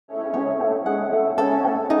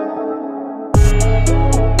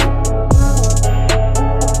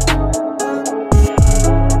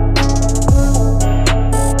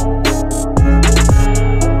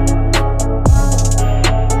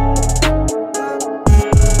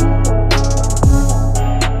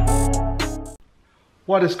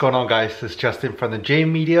What is going on, guys? It's Justin from the J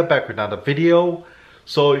Media back with another video.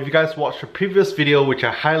 So if you guys watched the previous video, which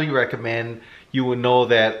I highly recommend, you will know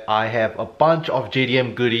that I have a bunch of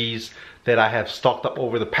JDM goodies that I have stocked up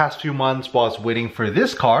over the past few months while I was waiting for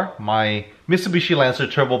this car, my Mitsubishi Lancer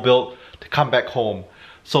turbo built, to come back home.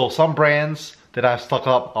 So some brands that I've stocked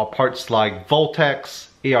up are parts like Voltex,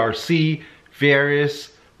 ARC,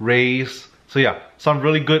 Various, Rays. So yeah, some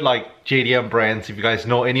really good like JDM brands if you guys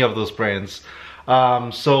know any of those brands.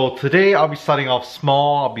 So today I'll be starting off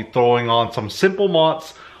small. I'll be throwing on some simple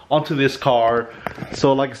mods onto this car.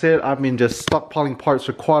 So like I said, I've been just stockpiling parts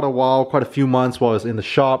for quite a while, quite a few months while I was in the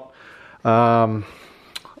shop. I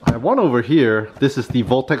have one over here. This is the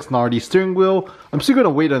Voltex Nardi steering wheel. I'm still gonna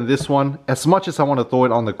wait on this one as much as I want to throw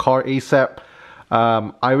it on the car ASAP.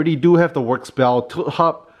 I already do have the Worksbell tilt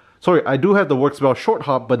hub. Sorry, I do have the Worksbell short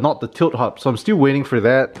hub, but not the tilt hub. So I'm still waiting for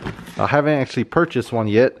that. I haven't actually purchased one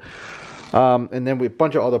yet. And then with a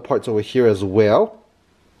bunch of other parts over here as well.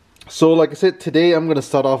 So like I said, today I'm gonna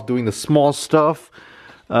start off doing the small stuff.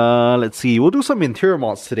 Let's see, we'll do some interior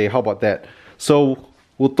mods today. How about that? So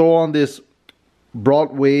we'll throw on this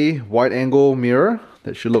Broadway wide angle mirror.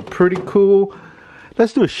 That should look pretty cool.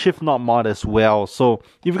 Let's do a shift knob mod as well. So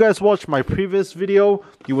if you guys watched my previous video,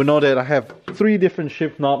 you will know that I have 3 different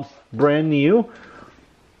shift knobs brand new.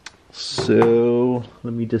 So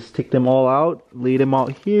let me just take them all out, lay them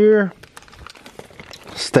out here.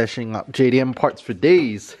 Stashing up JDM parts for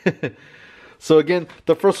days. So again,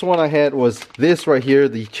 the first one I had was this right here,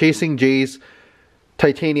 the Chasing J's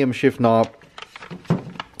titanium shift knob.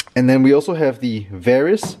 And then we also have the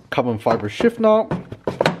Various carbon fiber shift knob.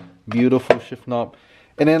 Beautiful shift knob.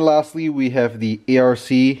 And then lastly, we have the ARC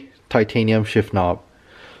titanium shift knob.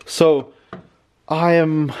 So I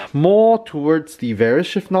am more towards the Various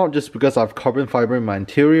shift knob just because I have carbon fiber in my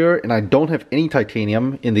interior and I don't have any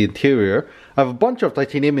titanium in the interior. I have a bunch of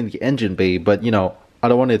titanium in the engine bay, but you know, I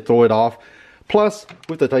don't want to throw it off. Plus,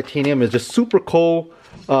 with the titanium, it's just super cold.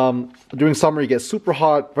 During summer, it gets super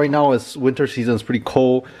hot. Right now, it's winter season, it's pretty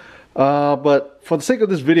cold. But for the sake of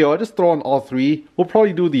this video, I just throw on all 3. We'll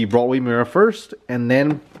probably do the Broadway mirror first, and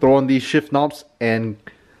then throw on these shift knobs, and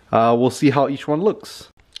we'll see how each one looks.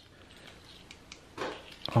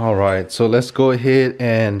 Alright, so let's go ahead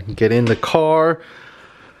and get in the car.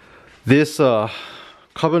 This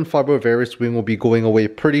carbon fiber Various wing will be going away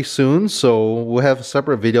pretty soon, so we'll have a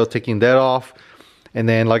separate video taking that off. And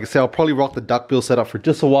then, like I said, I'll probably rock the duckbill setup for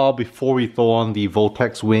just a while before we throw on the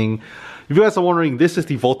Voltex wing. If you guys are wondering, this is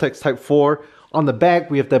the Voltex Type 4. On the back,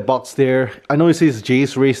 we have that box there. I know it says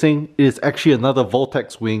J's Racing. It is actually another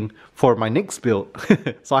Voltex wing for my Nix build.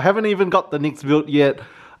 So I haven't even got the Nix build yet.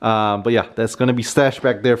 But yeah, that's going to be stashed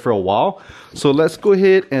back there for a while. So let's go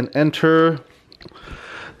ahead and enter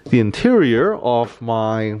the interior of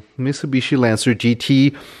my Mitsubishi Lancer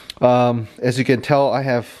GT. As you can tell, I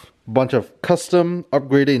have a bunch of custom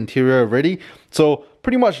upgraded interior already. So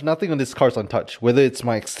pretty much nothing on this car is untouched. Whether it's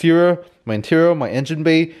my exterior, my interior, my engine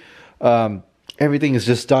bay, everything is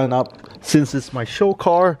just done up since it's my show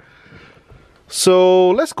car.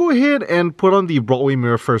 So let's go ahead and put on the Broadway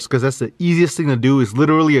mirror first, because that's the easiest thing to do. Is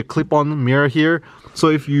literally a clip-on mirror here. So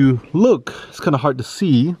if you look, it's kind of hard to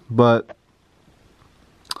see, but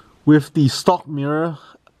with the stock mirror,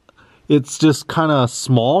 it's just kind of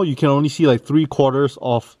small. You can only see like 3/4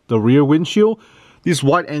 of the rear windshield. This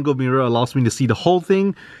wide angle mirror allows me to see the whole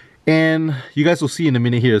thing, and you guys will see in a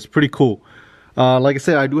minute here. It's pretty cool. Like I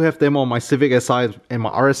said, I do have them on my Civic Si and my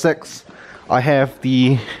RSX. I have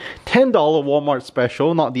the $10 Walmart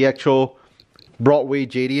special, not the actual Broadway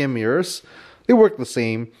JDM mirrors. They work the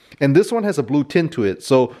same, and this one has a blue tint to it.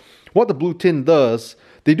 So what the blue tint does,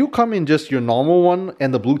 they do come in just your normal one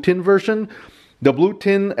and the blue tint version. The blue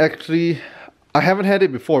tint, actually, I haven't had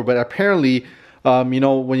it before, but apparently, you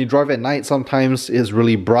know, when you drive at night, sometimes it's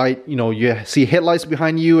really bright. You know, you see headlights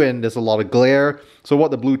behind you and there's a lot of glare. So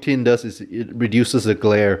what the blue tint does is it reduces the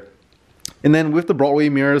glare. And then with the Broadway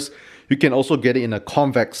mirrors, you can also get it in a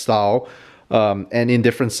convex style and in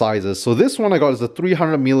different sizes. So this one I got is a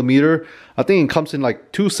 300mm. I think it comes in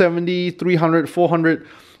like 270, 300, 400.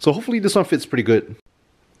 So hopefully this one fits pretty good.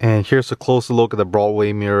 And here's a closer look at the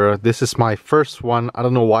Broadway mirror. This is my first one. I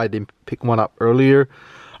don't know why I didn't pick one up earlier.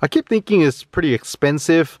 I keep thinking it's pretty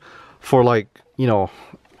expensive for, like, you know,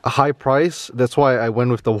 a high price. That's why I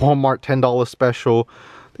went with the Walmart $10 special.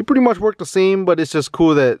 They pretty much work the same, but it's just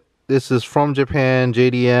cool that this is from Japan,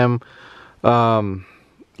 JDM.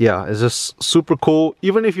 Yeah, it's just super cool.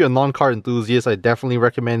 Even if you're a non-car enthusiast, I definitely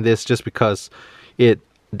recommend this just because it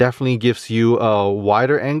definitely gives you a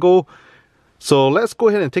wider angle. So let's go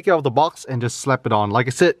ahead and take it out of the box and just slap it on. Like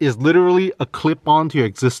I said, it's literally a clip-on to your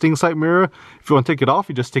existing side mirror. If you want to take it off,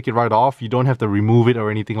 you just take it right off. You don't have to remove it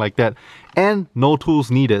or anything like that. And no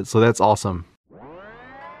tools needed, so that's awesome.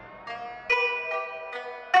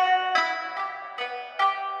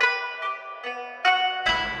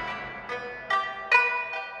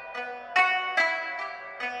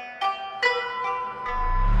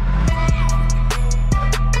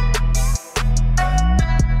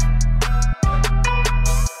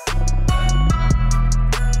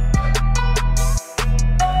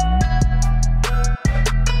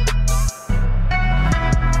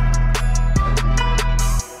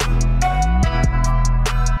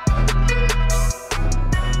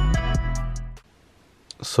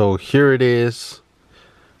 So here it is,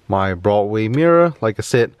 my Broadway mirror. Like I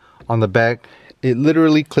said, on the back, it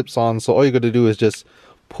literally clips on. So all you gotta do is just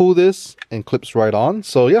pull this and clips right on.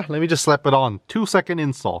 So yeah, let me just slap it on. 2-second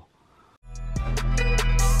install.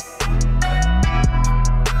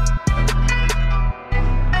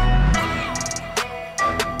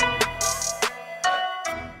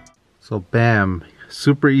 So bam,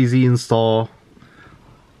 super easy install.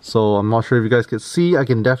 So I'm not sure if you guys can see, I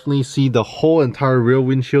can definitely see the whole entire rear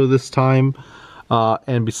windshield this time.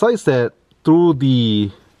 And besides that, through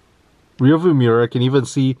the rear view mirror, I can even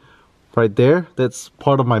see right there, that's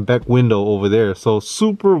part of my back window over there. So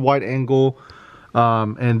super wide angle.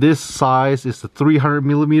 And this size is the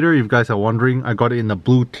 300mm. If you guys are wondering, I got it in the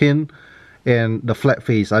blue tin and the flat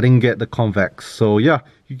face. I didn't get the convex. So yeah,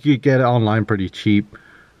 you could get it online pretty cheap.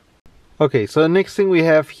 Okay, so the next thing we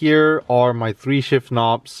have here are my 3 shift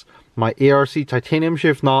knobs, my ARC titanium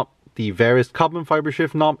shift knob, the Various carbon fiber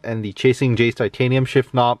shift knob, and the Chasing J's titanium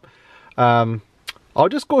shift knob. I'll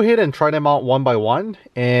just go ahead and try them out one by one,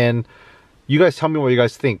 and you guys tell me what you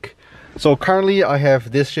guys think. So currently I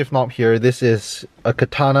have this shift knob here. This is a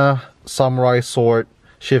Katana Samurai Sword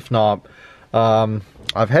shift knob.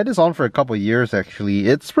 I've had this on for a couple of years actually.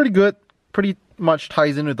 It's pretty good, pretty much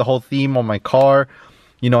ties in with the whole theme on my car.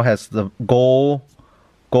 You know, has the gold,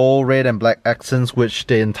 red, and black accents, which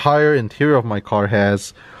the entire interior of my car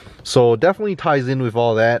has. So definitely ties in with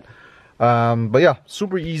all that. But yeah,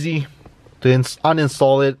 super easy to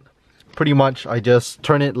uninstall it. Pretty much, I just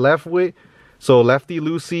turn it left way, so lefty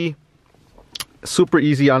loosey. Super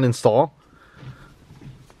easy uninstall.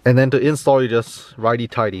 And then to install, you just righty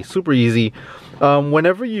tighty. Super easy.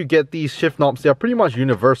 Whenever you get these shift knobs, they're pretty much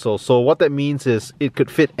universal. So what that means is it could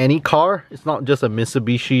fit any car. It's not just a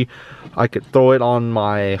Mitsubishi. I could throw it on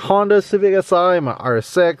my Honda Civic Si, my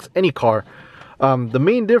RSX, any car. The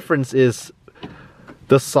main difference is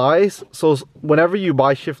the size. So whenever you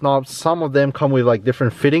buy shift knobs, some of them come with like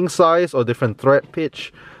different fitting size or different thread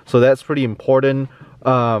pitch. So that's pretty important.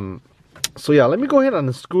 So yeah, let me go ahead and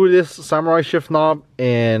unscrew this Samurai shift knob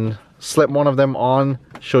and slap one of them on,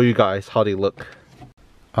 show you guys how they look.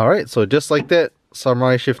 Alright, so just like that,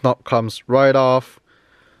 Samurai shift knob comes right off.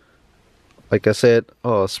 Like I said,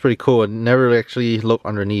 oh, it's pretty cool. I never actually looked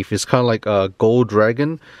underneath. It's kind of like a gold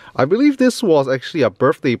dragon. I believe this was actually a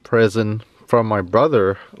birthday present from my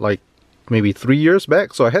brother, like maybe 3 years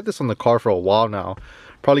back. So I had this on the car for a while now.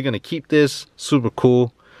 Probably gonna keep this, super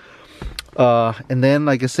cool. And then,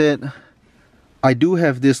 like I said, I do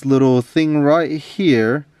have this little thing right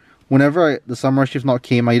here. Whenever the Samurai shift knob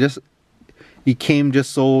came, it came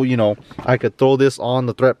just so, you know, I could throw this on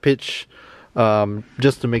the thread pitch,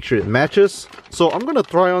 just to make sure it matches. So I'm gonna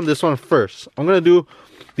try on this one first. I'm gonna do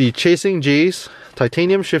the Chasing J's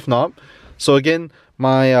titanium shift knob. So again,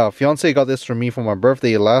 my fiance got this for me for my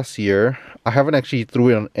birthday last year. I haven't actually threw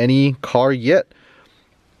it on any car yet.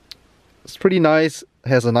 It's pretty nice.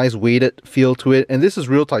 Has a nice weighted feel to it, and this is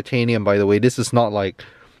real titanium, by the way. This is not like,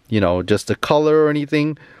 you know, just the color or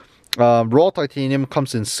anything. Raw titanium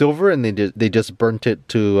comes in silver, and they just burnt it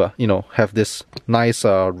to you know, have this nice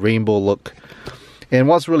rainbow look. And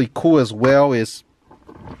what's really cool as well is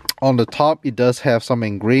on the top it does have some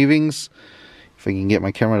engravings. If I can get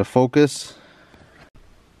my camera to focus.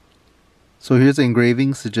 So here's the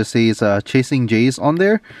engravings. It just says Chasing J's on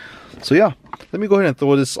there. So yeah, let me go ahead and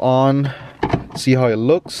throw this on, see how it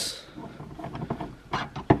looks.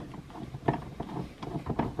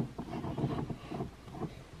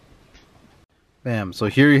 Bam, so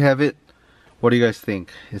here you have it. What do you guys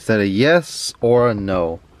think? Is that a yes or a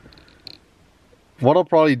no? What I'll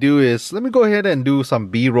probably do is, let me go ahead and do some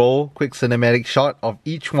B-roll, quick cinematic shot of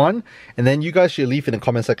each one, and then you guys should leave in the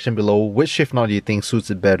comment section below which shift knob do you think suits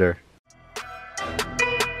it better.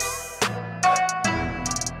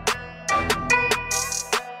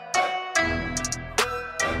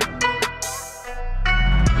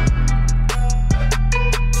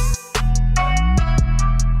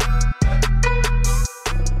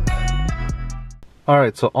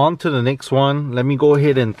 Alright, so on to the next one. Let me go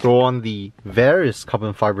ahead and throw on the Various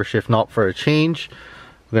carbon fiber shift knob for a change.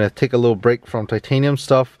 I'm gonna take a little break from titanium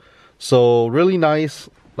stuff. So really nice.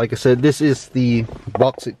 Like I said, this is the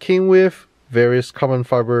box it came with. Various carbon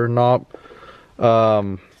fiber knob.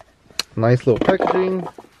 Nice little packaging.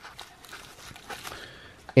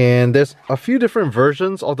 And there's a few different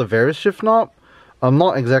versions of the Various shift knob. I'm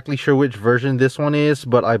not exactly sure which version this one is,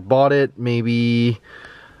 but I bought it maybe,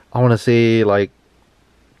 I want to say like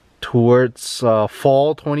towards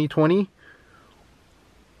fall 2020.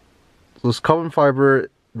 So it's carbon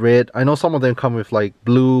fiber red. I know some of them come with like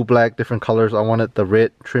blue, black, different colors. I wanted the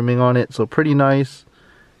red trimming on it, so pretty nice.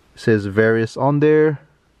 It says Various on there.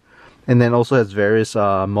 And then also has Various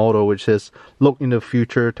motto, which says look into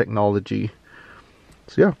future technology.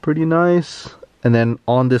 So yeah, pretty nice. And then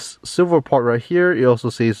on this silver part right here, it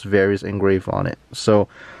also says Various engraved on it. So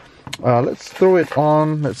let's throw it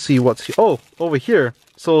on. Let's see what's here. Oh, over here.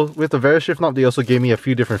 So with the Various shift knob, they also gave me a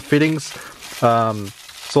few different fittings.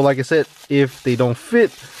 So like I said, if they don't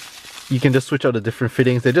fit, you can just switch out the different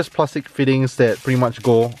fittings. They're just plastic fittings that pretty much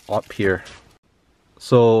go up here.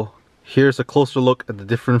 So here's a closer look at the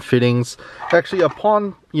different fittings. Actually,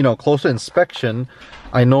 upon closer inspection,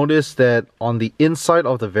 I noticed that on the inside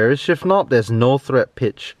of the Various shift knob, there's no thread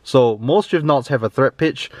pitch. So most shift knobs have a thread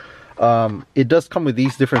pitch. It does come with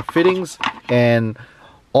these different fittings, and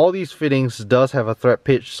all these fittings does have a thread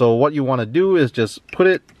pitch. So what you want to do is just put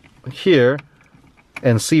it here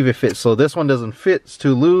and see if it fits. So this one doesn't fit, it's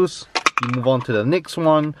too loose. You move on to the next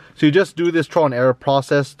one. So you just do this trial and error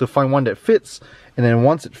process to find one that fits, and then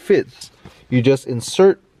once it fits, you just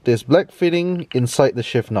insert this black fitting inside the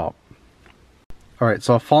shift knob. Alright,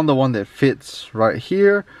 so I found the one that fits right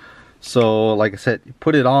here. So like I said, you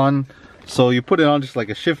put it on. So you put it on just like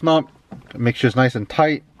a shift knob. Make sure it's nice and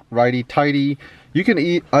tight, righty-tighty. You can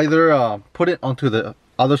either put it onto the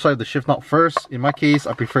other side of the shift knob first. In my case,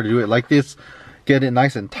 I prefer to do it like this. Get it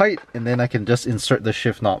nice and tight, and then I can just insert the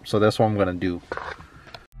shift knob. So that's what I'm gonna do.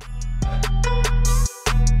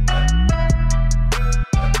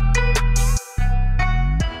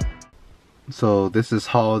 So this is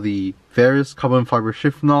how the Various carbon fiber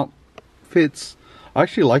shift knob fits. I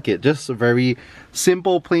actually like it. Just a very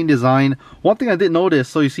simple, plain design. One thing I did notice,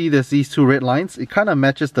 so you see there's these two red lines. It kind of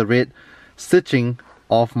matches the red stitching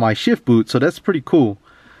of my shift boot, so that's pretty cool.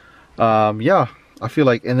 Yeah, I feel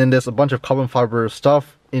like, and then there's a bunch of carbon fiber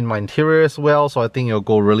stuff in my interior as well, so I think it'll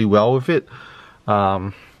go really well with it.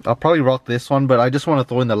 I'll probably rock this one, but I just want to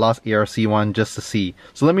throw in the last ARC one just to see.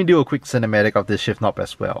 So let me do a quick cinematic of this shift knob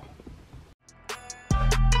as well.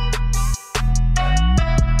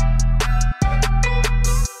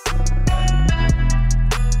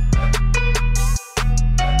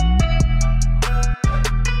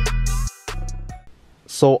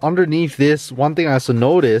 So underneath this, one thing I also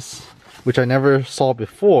noticed, which I never saw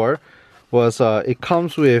before, was it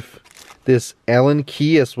comes with this Allen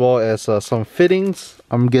key as well as some fittings,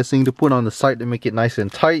 I'm guessing, to put on the side to make it nice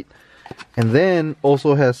and tight. And then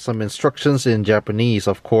also has some instructions in Japanese,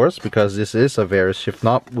 of course, because this is a Various shift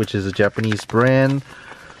knob, which is a Japanese brand.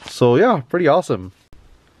 So yeah, pretty awesome.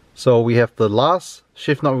 So we have the last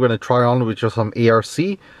shift knob we're going to try on, which is some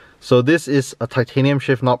ARC. So this is a titanium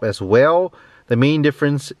shift knob as well. The main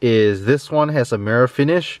difference is this one has a mirror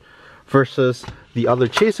finish versus the other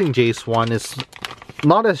Chasing Jace one is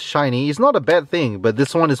not as shiny. It's not a bad thing, but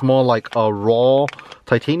this one is more like a raw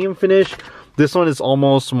titanium finish. This one is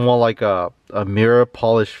almost more like a mirror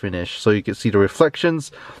polish finish, so you can see the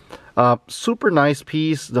reflections. Super nice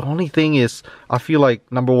piece. The only thing is, I feel like,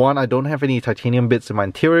 number one, I don't have any titanium bits in my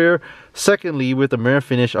interior. Secondly, with the mirror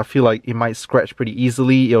finish, I feel like it might scratch pretty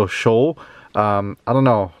easily. It'll show. I don't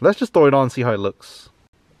know. Let's just throw it on and see how it looks.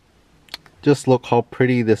 Just look how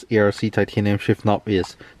pretty this ARC titanium shift knob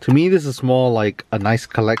is. To me, this is more like a nice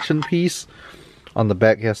collection piece. On the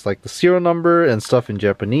back, it has like the serial number and stuff in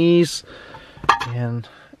Japanese. And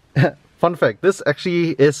fun fact, this actually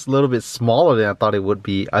is a little bit smaller than I thought it would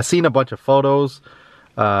be. I've seen a bunch of photos,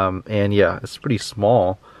 and yeah, it's pretty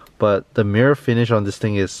small. But the mirror finish on this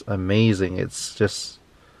thing is amazing. It's just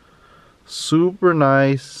super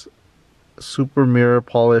nice, super mirror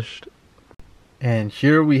polished. And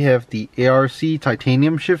here we have the ARC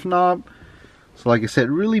titanium shift knob. So like I said,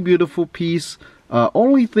 really beautiful piece.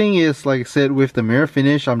 Only thing is, like I said, with the mirror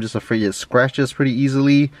finish, I'm just afraid it scratches pretty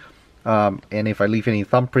easily. And if I leave any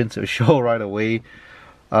thumbprints, it'll show right away.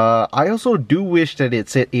 I also do wish that it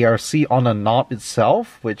said ARC on the knob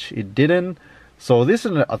itself, which it didn't. So this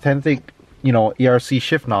is an authentic, ARC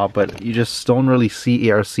shift knob, but you just don't really see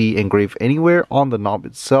ARC engraved anywhere on the knob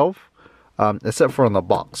itself, except for on the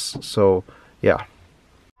box. So yeah.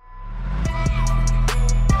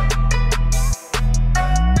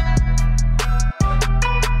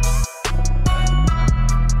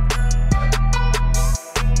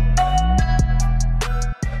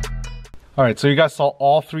 Alright, so you guys saw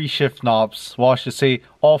all 3 shift knobs. Well, I should say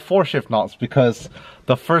all 4 shift knobs, because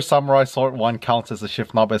the first Samurai Sword one counts as a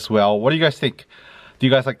shift knob as well. What do you guys think? Do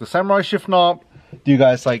you guys like the Samurai shift knob? Do you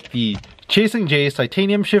guys like the Chasing J's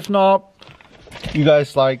titanium shift knob? Do you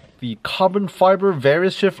guys like the carbon fiber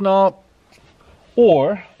Various shift knob?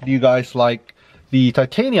 Or do you guys like the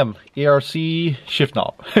titanium ARC shift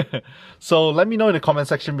knob? So let me know in the comment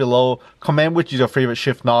section below. Comment which is your favorite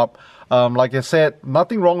shift knob. Like I said,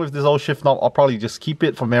 nothing wrong with this old shift knob. I'll probably just keep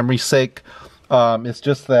it for memory's sake. It's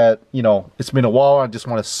just that, you know, it's been a while. I just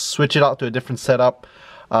want to switch it out to a different setup.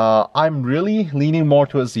 I'm really leaning more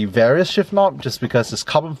towards the Various shift knob, just because this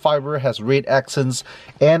carbon fiber has red accents,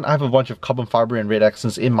 and I have a bunch of carbon fiber and red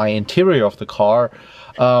accents in my interior of the car.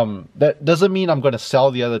 That doesn't mean I'm going to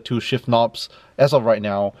sell the other 2 shift knobs as of right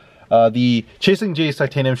now. The Chasing J's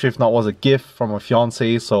titanium shift knob was a gift from my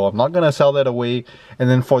fiance, so I'm not going to sell that away. And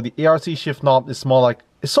then for the ARC shift knob, it's more like,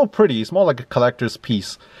 it's so pretty, it's more like a collector's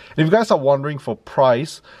piece. And if you guys are wondering for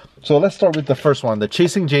price, so let's start with the first one, the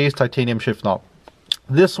Chasing J's titanium shift knob.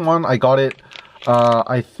 This one, I got it,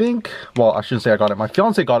 I think, well, I shouldn't say I got it, my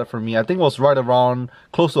fiance got it for me. I think it was right around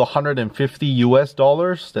close to 150 US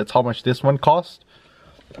dollars. That's how much this one cost.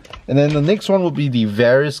 And then the next one will be the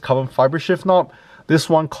Various carbon fiber shift knob. This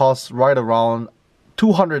one costs right around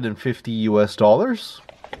 250 US dollars.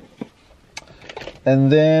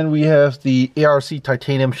 And then we have the ARC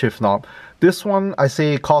titanium shift knob. This one, I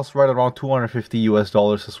say, costs right around 250 US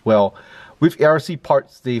dollars as well. With ARC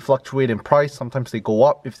parts, they fluctuate in price. Sometimes they go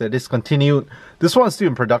up if they're discontinued. This one is still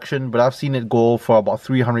in production, but I've seen it go for about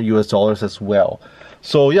 300 US dollars as well.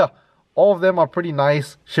 So yeah, all of them are pretty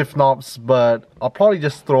nice shift knobs, but I'll probably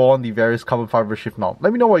just throw on the Various carbon fiber shift knob.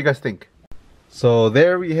 Let me know what you guys think. So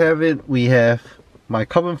there we have it. We have my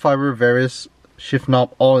carbon fiber Various shift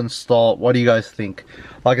knob all installed. What do you guys think?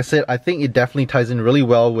 Like I said, I think it definitely ties in really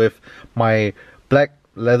well with my black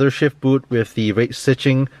leather shift boot with the red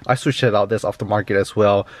stitching. I switched it out, that's aftermarket as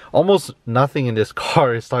well. Almost nothing in this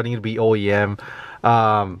car is starting to be OEM.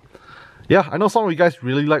 Yeah, I know some of you guys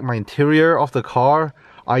really like my interior of the car.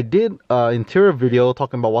 I did an interior video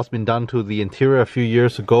talking about what's been done to the interior a few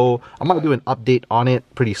years ago. I'm gonna do an update on it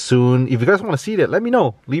pretty soon. If you guys want to see that, let me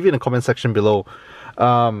know. Leave it in the comment section below.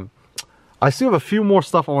 I still have a few more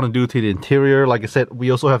stuff I want to do to the interior. Like I said,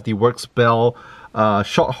 we also have the Works Bell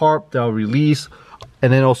short harp that I'll release.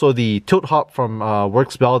 And then also the tilt hop from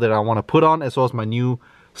Works Bell that I want to put on, as well as my new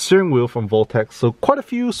steering wheel from Voltex. So quite a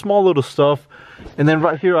few small little stuff. And then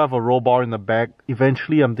right here I have a roll bar in the back.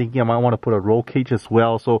 Eventually I'm thinking I might want to put a roll cage as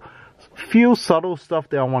well. So few subtle stuff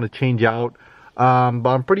that I want to change out. But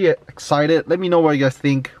I'm pretty excited. Let me know what you guys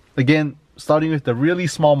think. Again, starting with the really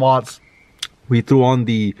small mods, we threw on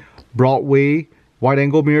the Broadway wide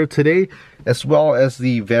angle mirror today, as well as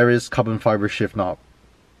the Various carbon fiber shift knob.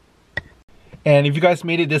 And if you guys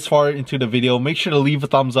made it this far into the video, make sure to leave a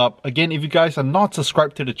thumbs up. Again, if you guys are not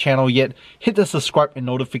subscribed to the channel yet, hit the subscribe and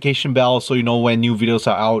notification bell so you know when new videos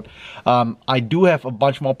are out. I do have a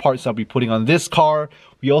bunch more parts I'll be putting on this car.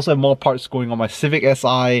 We also have more parts going on my Civic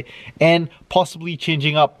Si, and possibly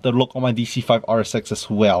changing up the look on my DC5 RSX as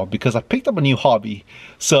well, because I picked up a new hobby.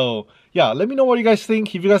 So yeah, let me know what you guys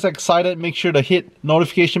think. If you guys are excited, make sure to hit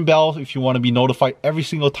notification bell if you want to be notified every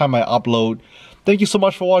single time I upload. Thank you so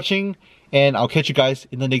much for watching, and I'll catch you guys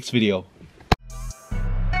in the next video.